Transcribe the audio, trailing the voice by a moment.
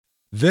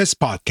This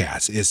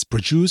podcast is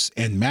produced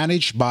and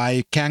managed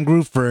by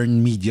Kangaroo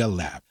Fern Media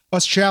Lab,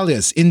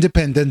 Australia's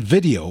independent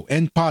video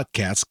and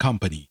podcast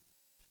company.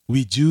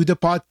 We do the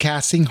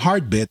podcasting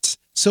hard bits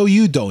so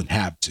you don't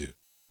have to.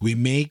 We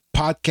make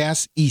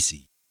podcasts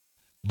easy.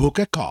 Book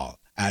a call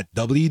at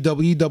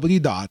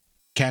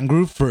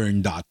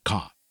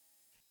www.kangaroofern.com.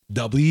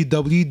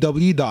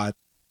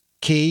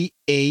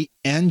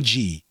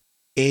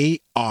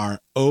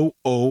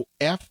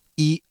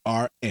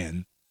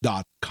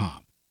 www.kangaroofern.com.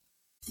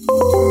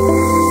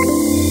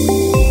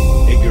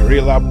 A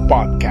Guerrilla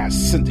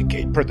Podcast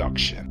Syndicate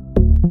production.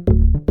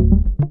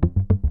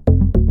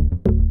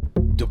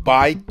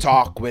 Dubai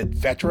Talk with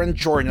veteran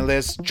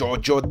journalist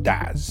Jojo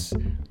Daz.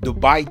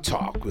 Dubai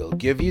Talk will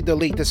give you the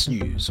latest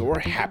news or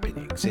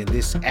happenings in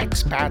this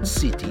expat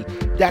city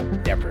that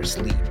never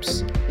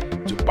sleeps.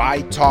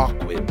 Dubai Talk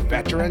with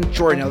veteran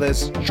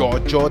journalist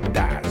Jojo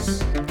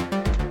Daz.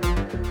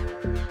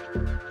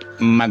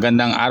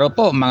 Magandang araw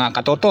po mga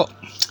katoto,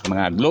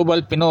 mga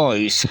global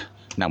Pinoys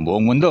ng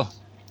buong mundo.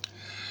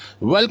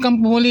 Welcome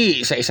po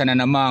muli sa isa na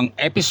namang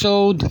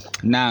episode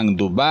ng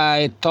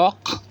Dubai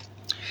Talk,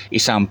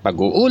 isang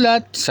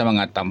pag-uulat sa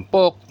mga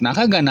tampok na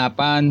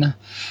kaganapan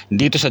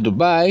dito sa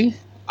Dubai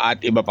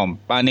at iba pang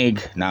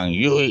panig ng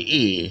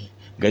UAE,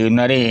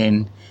 gayon na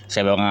rin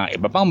sa mga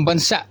iba pang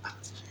bansa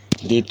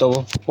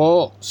dito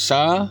po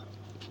sa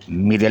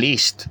Middle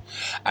East.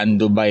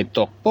 Ang Dubai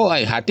Talk po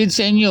ay hatid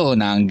sa inyo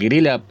ng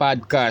Guerrilla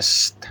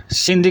Podcast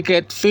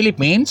Syndicate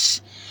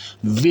Philippines.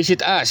 Visit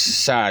us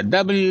sa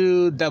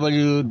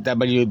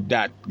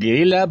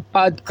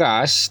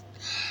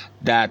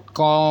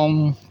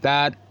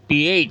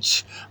www.guerrillapodcast.com.ph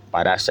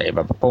para sa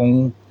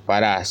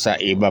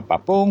iba pa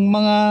pong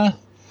mga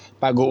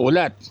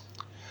pag-uulat.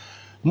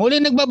 Muli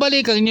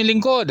nagbabalik ang inyong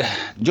lingkod,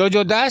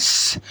 Jojo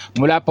Das,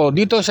 mula po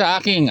dito sa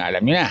aking,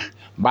 alam niyo na,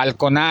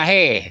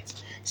 balkonahe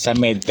sa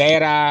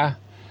Medera,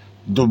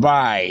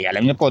 Dubai.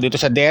 Alam niyo po, dito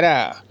sa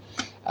Dera,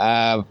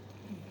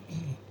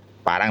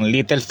 parang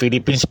Little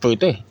Philippines po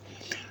ito eh.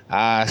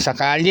 Sa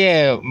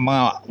kalye,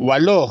 mga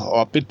 8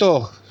 o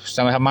 7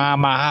 sa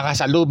mga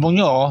makakasalubong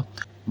nyo,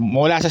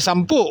 mula sa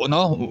 10,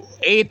 no?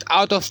 8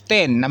 out of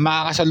 10 na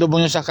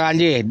makakasalubong nyo sa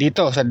kalye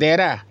dito sa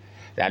Dera,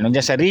 lalo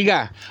dyan sa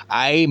Riga,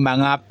 ay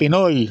mga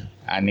Pinoy.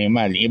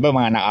 Animal, iba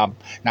mga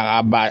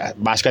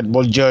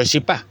naka-basketball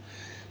jersey pa,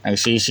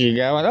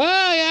 nagsisigawan,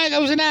 oh yeah,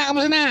 kamusta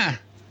na?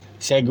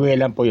 Segway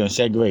lang po yun,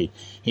 segway.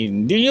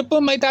 Hindi nyo po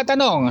may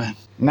tatanong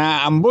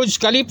na ang Burj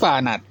Khalifa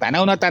na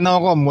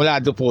tanaw ko mula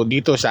po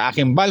dito sa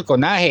aking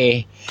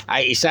balkonahe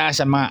ay isa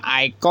sa mga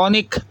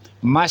iconic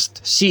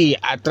must-see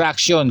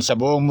attraction sa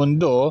buong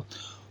mundo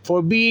for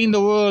being the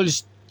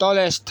world's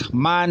tallest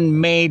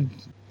man-made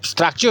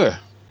structure.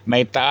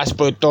 May taas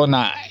po ito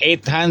na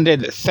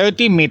 830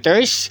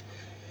 meters,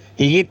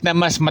 higit na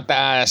mas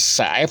mataas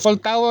sa Eiffel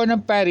Tower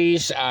ng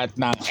Paris at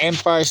ng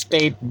Empire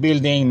State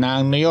Building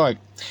ng New York.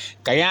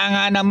 Kaya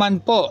nga naman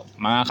po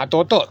mga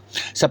katoto,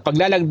 sa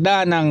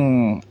paglalagda ng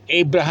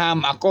Abraham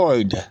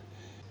Accord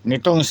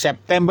nitong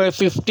September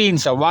 15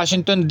 sa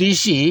Washington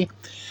DC,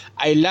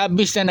 ay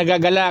labis na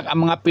nagagalak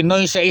ang mga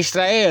Pinoy sa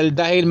Israel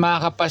dahil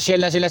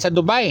makakapasyal na sila sa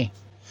Dubai.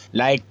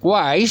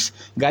 Likewise,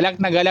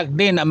 galak na galak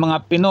din ang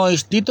mga Pinoy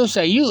dito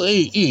sa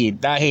UAE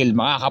dahil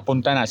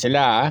makakapunta na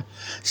sila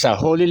sa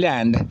Holy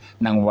Land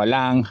ng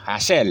walang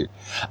hassle.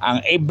 Ang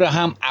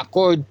Abraham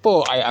Accord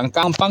po ay ang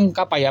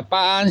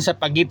pangkapayapaan sa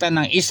pagitan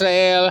ng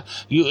Israel,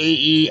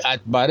 UAE at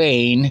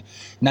Bahrain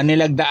na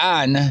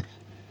nilagdaan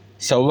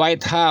sa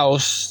White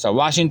House sa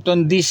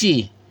Washington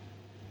DC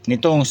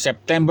nitong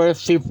September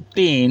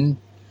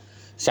 15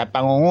 sa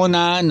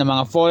pangunguna ng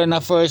mga foreign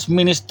affairs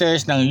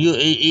ministers ng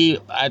UAE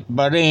at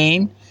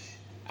Bahrain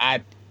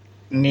at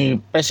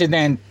ni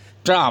President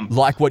Trump.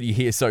 Like what you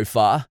hear so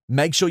far?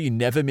 Make sure you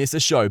never miss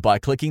a show by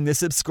clicking the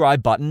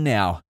subscribe button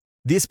now.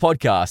 This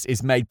podcast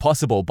is made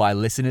possible by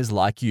listeners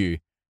like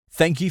you.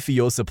 Thank you for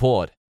your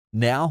support.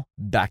 Now,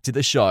 back to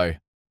the show.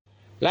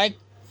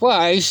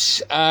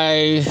 Likewise,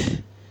 ay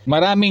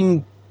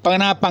maraming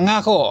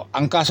pangako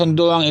ang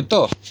kasunduang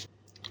ito.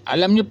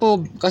 Alam niyo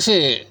po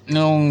kasi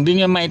nung di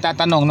niyo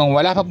maitatanong, nung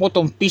wala pa po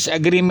itong peace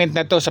agreement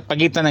na to sa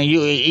pagitan ng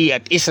UAE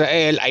at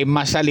Israel, ay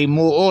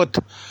masalimuot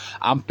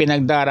ang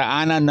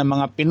pinagdaraanan ng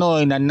mga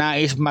Pinoy na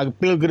nais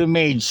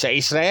mag-pilgrimage sa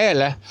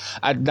Israel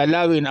at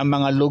dalawin ang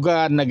mga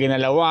lugar na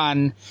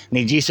ginalawan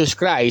ni Jesus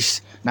Christ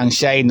nang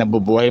siya'y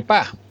nabubuhay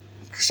pa.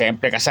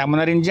 Siyempre kasama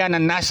na rin dyan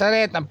ang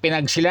Nazareth, ang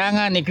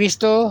pinagsilangan ni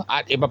Kristo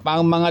at iba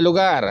pang mga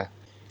lugar.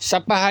 Sa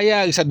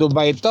pahayag sa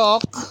Dubai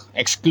Talk,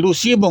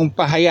 eksklusibong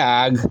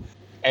pahayag,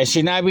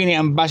 sinabi ni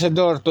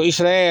Ambassador to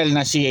Israel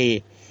na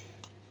si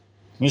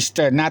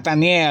Mr.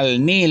 Nathaniel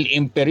Neil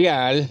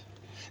Imperial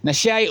na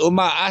siya ay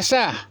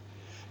umaasa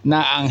na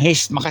ang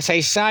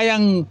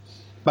makasaysayang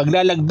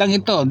paglalagdang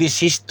ito,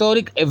 this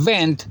historic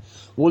event,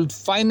 would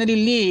finally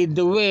lead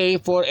the way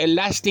for a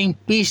lasting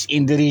peace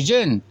in the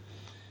region.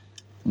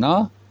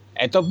 No?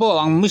 Ito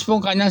po ang mismong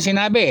kanyang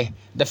sinabi.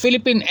 The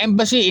Philippine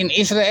Embassy in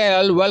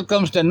Israel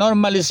welcomes the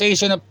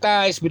normalization of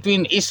ties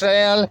between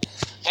Israel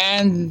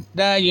and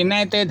the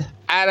United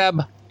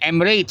Arab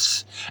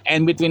Emirates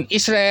and between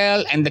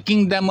Israel and the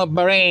Kingdom of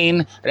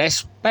Bahrain,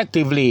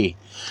 respectively.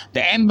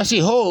 The embassy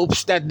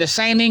hopes that the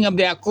signing of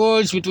the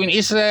accords between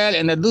Israel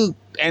and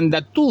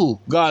the two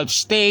Gulf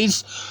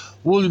states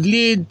would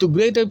lead to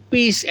greater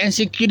peace and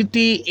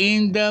security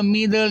in the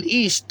Middle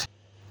East.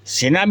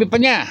 Sinabi pa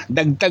niya,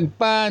 dagdag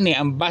pa ni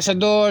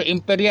Ambassador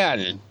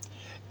Imperial,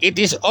 "It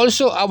is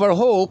also our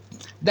hope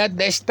that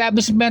the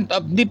establishment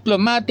of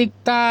diplomatic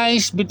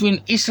ties between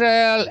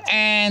Israel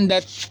and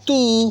the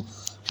two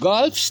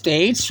Gulf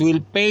states will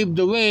pave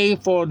the way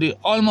for the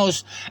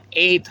almost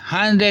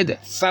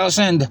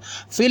 800,000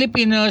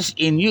 Filipinos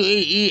in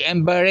UAE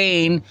and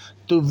Bahrain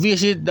to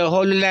visit the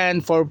Holy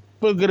Land for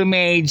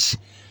pilgrimage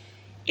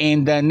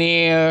in the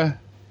near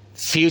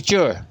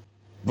future."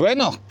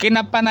 Bueno,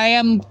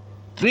 kinapanayam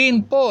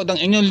rin po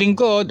ng inyong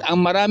lingkod ang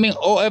maraming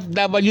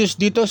OFWs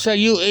dito sa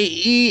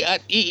UAE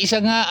at iisa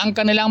nga ang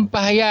kanilang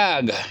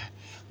pahayag.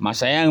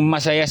 Masayang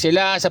masaya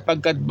sila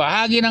sapagkat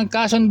bahagi ng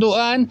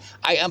kasunduan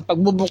ay ang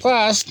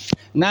pagbubukas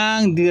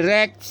ng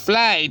direct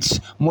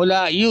flights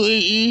mula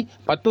UAE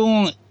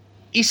patungong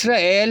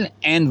Israel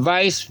and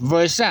vice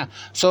versa.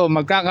 So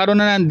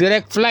magkakaroon na ng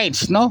direct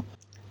flights, no?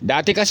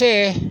 Dati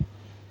kasi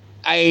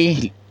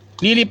ay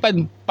lilipad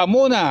pa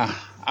muna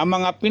ang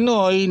mga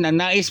Pinoy na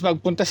nais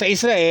magpunta sa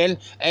Israel,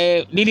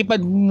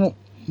 lilipad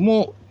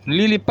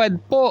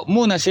po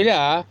muna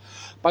sila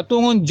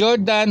patungong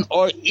Jordan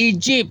or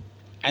Egypt,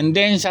 and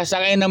then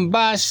sasakay ng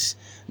bus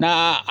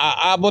na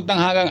aabot ng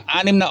hanggang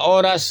 6 na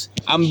oras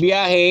ang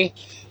biyahe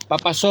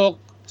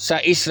papasok sa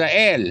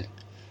Israel.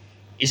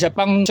 Isa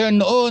pang concern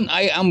noon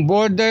ay ang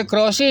border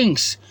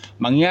crossings.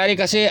 Mangyari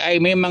kasi ay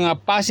may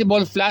mga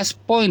possible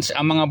flashpoints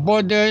ang mga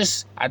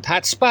borders at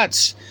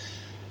hotspots.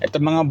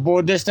 Itong mga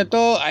borders na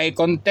to ay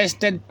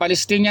contested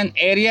Palestinian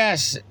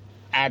areas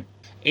at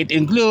it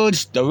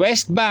includes the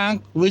West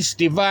Bank, which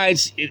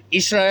divides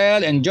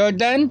Israel and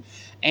Jordan,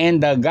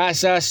 and the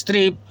Gaza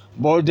Strip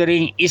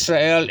bordering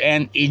Israel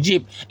and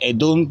Egypt.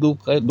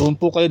 Doon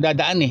po kayo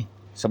dadaan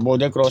sa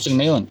border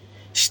crossing na yun.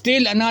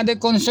 Still another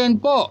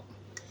concern po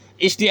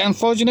is yung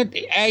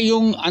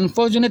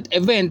unfortunate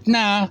event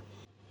na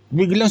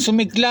biglang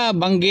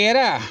sumiklab ang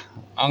gera,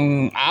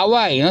 ang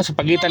away sa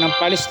pagitan ng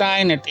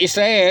Palestine at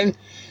Israel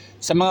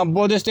sa mga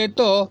borders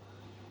nito.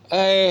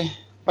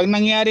 Pag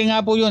nangyari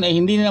nga po yun,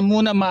 hindi na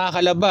muna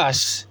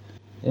makakalabas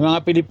yung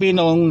mga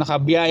Pilipinong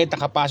nakabiyahe at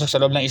nakapasok sa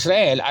loob ng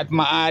Israel, at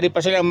maaari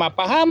pa silang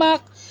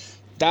mapahamak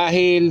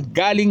dahil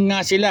galing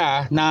nga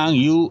sila ng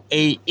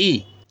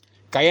UAE.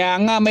 Kaya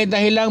nga may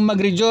dahilang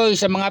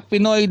mag-rejoice sa mga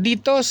Pinoy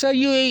dito sa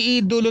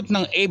UAE dulot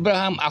ng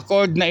Abraham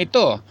Accord na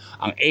ito.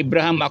 Ang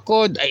Abraham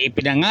Accord ay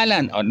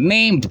ipinangalan o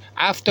named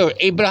after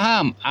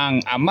Abraham, ang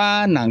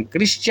ama ng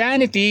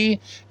Christianity,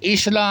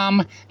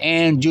 Islam,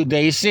 and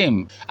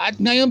Judaism. At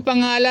ngayon pa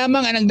nga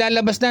lamang ay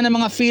naglalabas na ng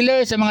mga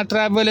feelers sa mga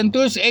travel and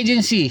tours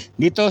agency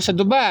dito sa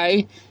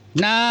Dubai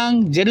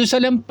ng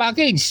Jerusalem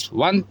package,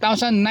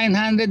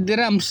 1,900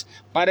 dirhams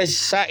para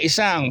sa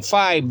isang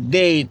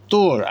 5-day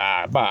tour.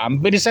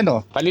 Ang bilis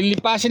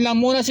palilipasin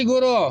lang muna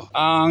siguro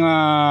ang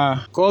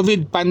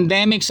COVID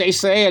pandemic sa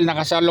Israel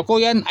na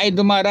kasalukuyan ay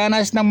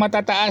dumaranas ng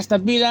matataas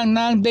na bilang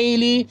ng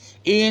daily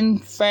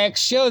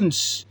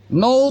infections.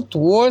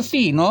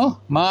 Noteworthy,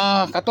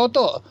 mga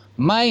katoto,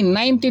 may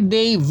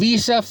 90-day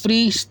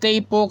visa-free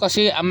stay po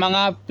kasi ang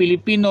mga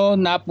Pilipino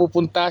na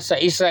pupunta sa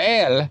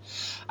Israel.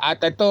 At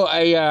ito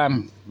ay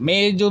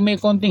medyo may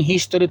konting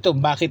history to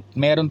bakit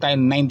meron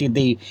tayong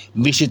 90-day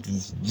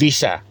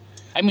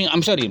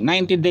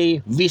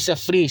 90-day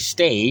visa-free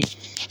stay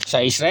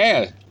sa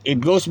Israel.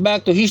 It goes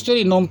back to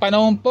history noong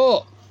panahon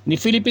po ni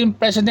Philippine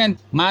President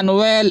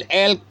Manuel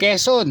L.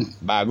 Quezon.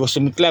 Bago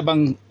sumiklab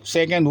ang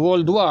Second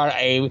World War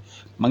ay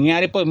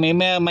mangyari po may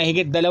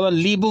mahigit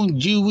 2,000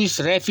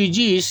 Jewish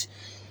refugees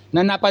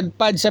na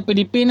napadpad sa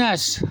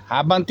Pilipinas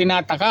habang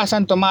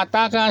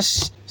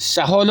tumatakas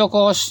sa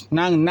Holocaust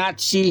ng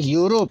Nazi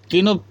Europe.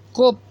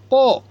 Kinupkup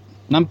po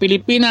ng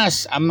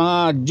Pilipinas ang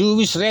mga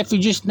Jewish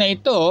refugees na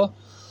ito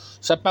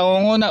sa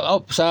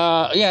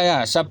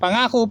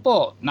pangako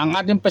po ng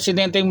ating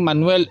presidenteng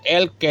Manuel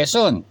L.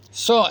 Quezon.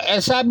 So,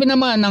 sabi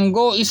naman ng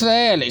Go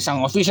Israel,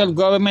 isang official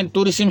government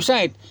tourism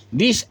site,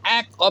 this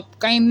act of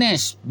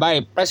kindness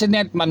by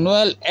President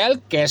Manuel L.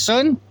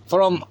 Quezon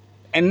from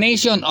a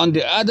nation on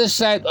the other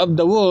side of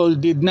the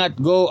world did not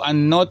go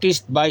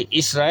unnoticed by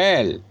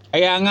Israel.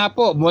 Kaya nga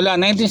po,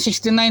 mula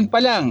 1969 pa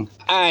lang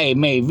ay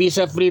may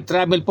visa-free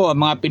travel po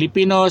ang mga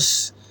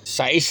Pilipinos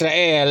sa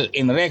Israel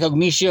in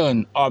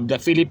recognition of the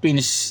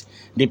Philippines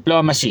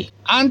diplomacy.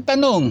 Ang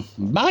tanong,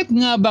 bakit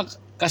nga ba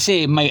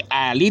kasi may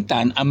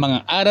alitan ang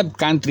mga Arab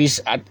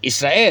countries at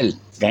Israel?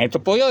 Ganito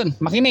po yun,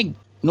 makinig.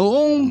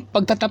 Noong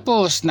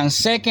pagtatapos ng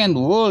Second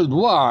World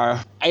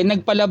War ay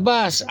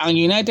nagpalabas ang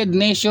United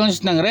Nations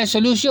ng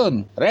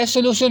Resolution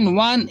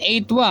 181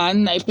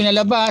 na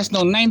ipinalabas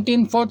noong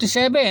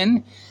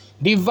 1947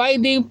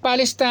 dividing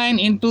Palestine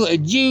into a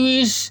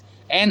Jewish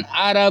and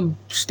Arab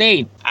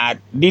state.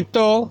 At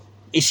dito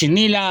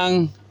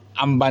isinilang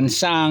ang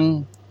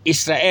bansang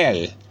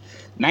Israel.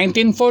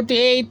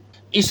 1948,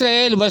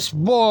 Israel was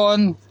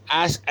born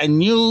as a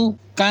new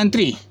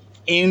country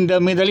in the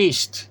Middle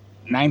East.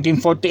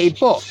 1948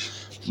 po.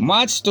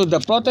 Much to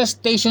the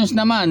protestations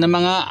naman ng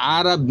mga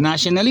Arab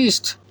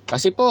nationalist.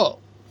 Kasi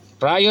po,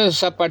 prior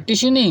sa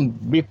partitioning,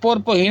 before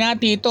po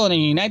hinati ito ng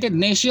United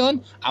Nations,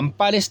 ang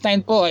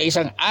Palestine po ay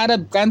isang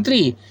Arab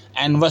country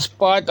and was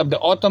part of the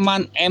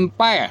Ottoman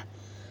Empire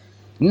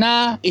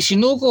na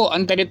isinuko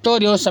ang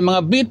teritoryo sa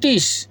mga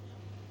British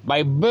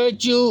by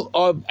virtue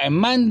of a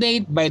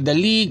mandate by the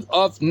League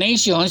of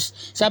Nations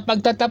sa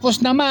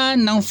pagtatapos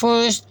naman ng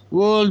First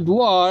World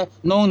War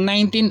noong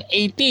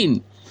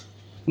 1918.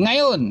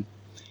 Ngayon,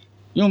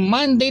 yung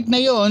mandate na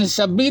yon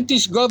sa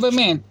British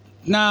government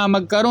na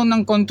magkaroon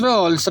ng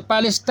control sa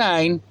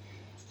Palestine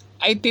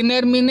ay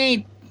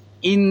tinerminate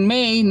in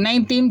May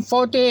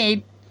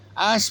 1948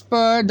 as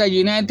per the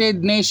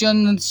United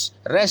Nations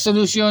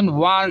Resolution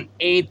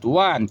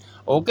 181.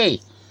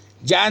 Okay,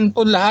 diyan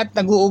po lahat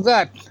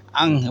nag-uugat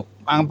ang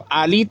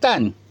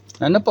alitan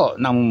ng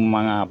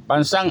mga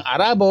bansang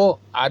Arabo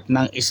at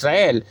ng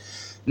Israel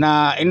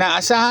na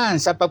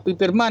inaasahan sa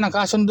pagpipirma ng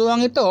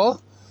kasunduang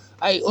ito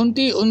ay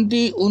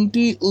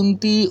unti-unti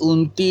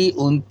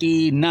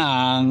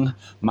nang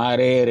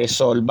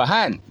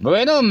mareresolbahan.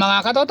 Bueno,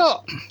 mga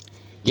katoto,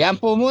 yan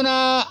po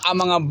muna ang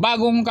mga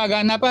bagong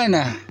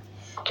kaganapan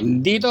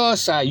dito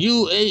sa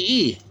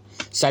UAE.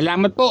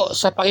 Salamat po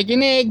sa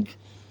pakikinig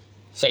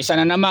sa isa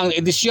na namang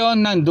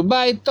edisyon ng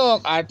Dubai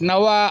Talk at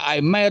nawa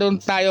ay mayroon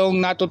tayong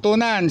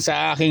natutunan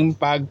sa aking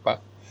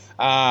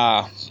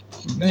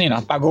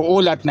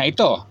pag-uulat na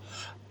ito.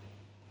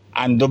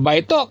 Ang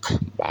Dubai Talk,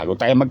 bago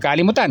tayo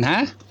magkalimutan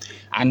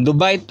ang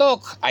Dubai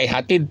Talk ay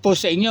hatid po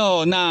sa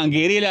inyo ng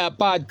Guerrilla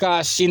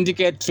Podcast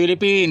Syndicate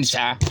Philippines.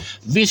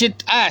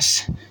 Visit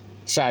us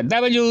sa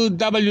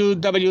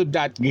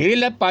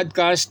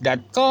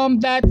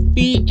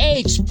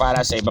www.guerrillapodcast.com.ph para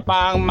sa iba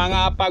pang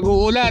mga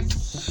pag-uulat.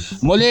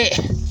 Muli,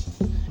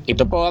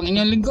 ito po ang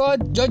inyong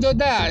lingkod, Jojo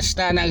Das,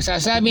 na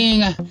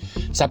nagsasabing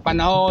sa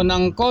panahon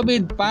ng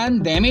COVID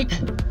pandemic,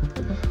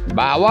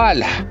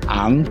 bawal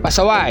ang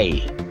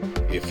pasaway.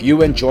 If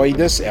you enjoyed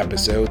this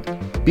episode,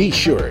 be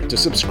sure to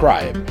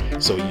subscribe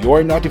so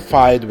you're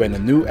notified when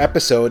a new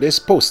episode is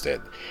posted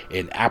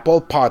in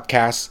Apple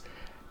Podcasts,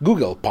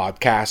 Google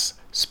Podcasts,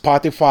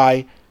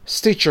 Spotify,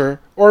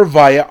 Stitcher, or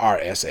via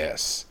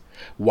RSS.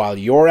 While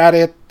you're at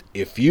it,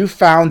 if you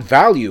found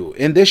value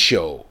in this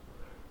show,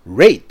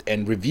 rate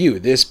and review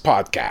this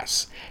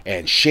podcast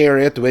and share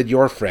it with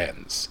your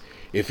friends.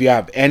 If you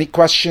have any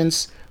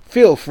questions,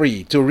 feel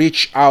free to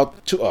reach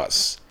out to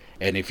us.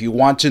 And if you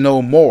want to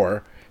know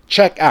more,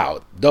 check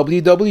out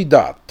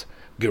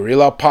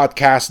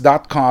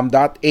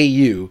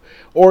www.guerrillapodcast.com.au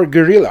or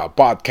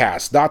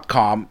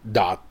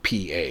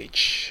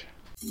guerrillapodcast.com.ph.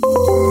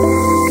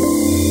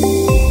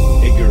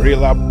 A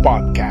Guerrilla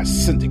Podcast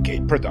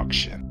Syndicate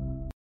production.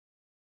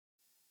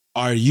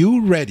 Are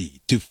you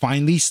ready to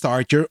finally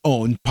start your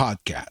own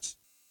podcast?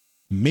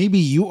 Maybe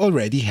you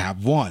already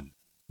have one,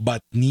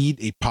 but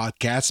need a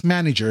podcast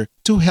manager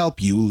to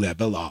help you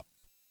level up.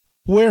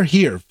 We're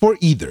here for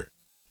either.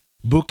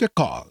 Book a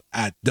call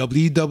at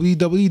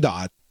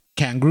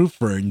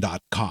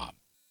www.kangaroofern.com,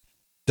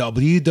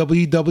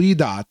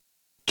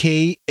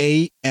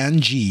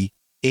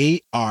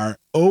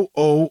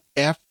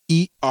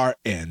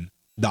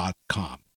 www.kangaroofern.com,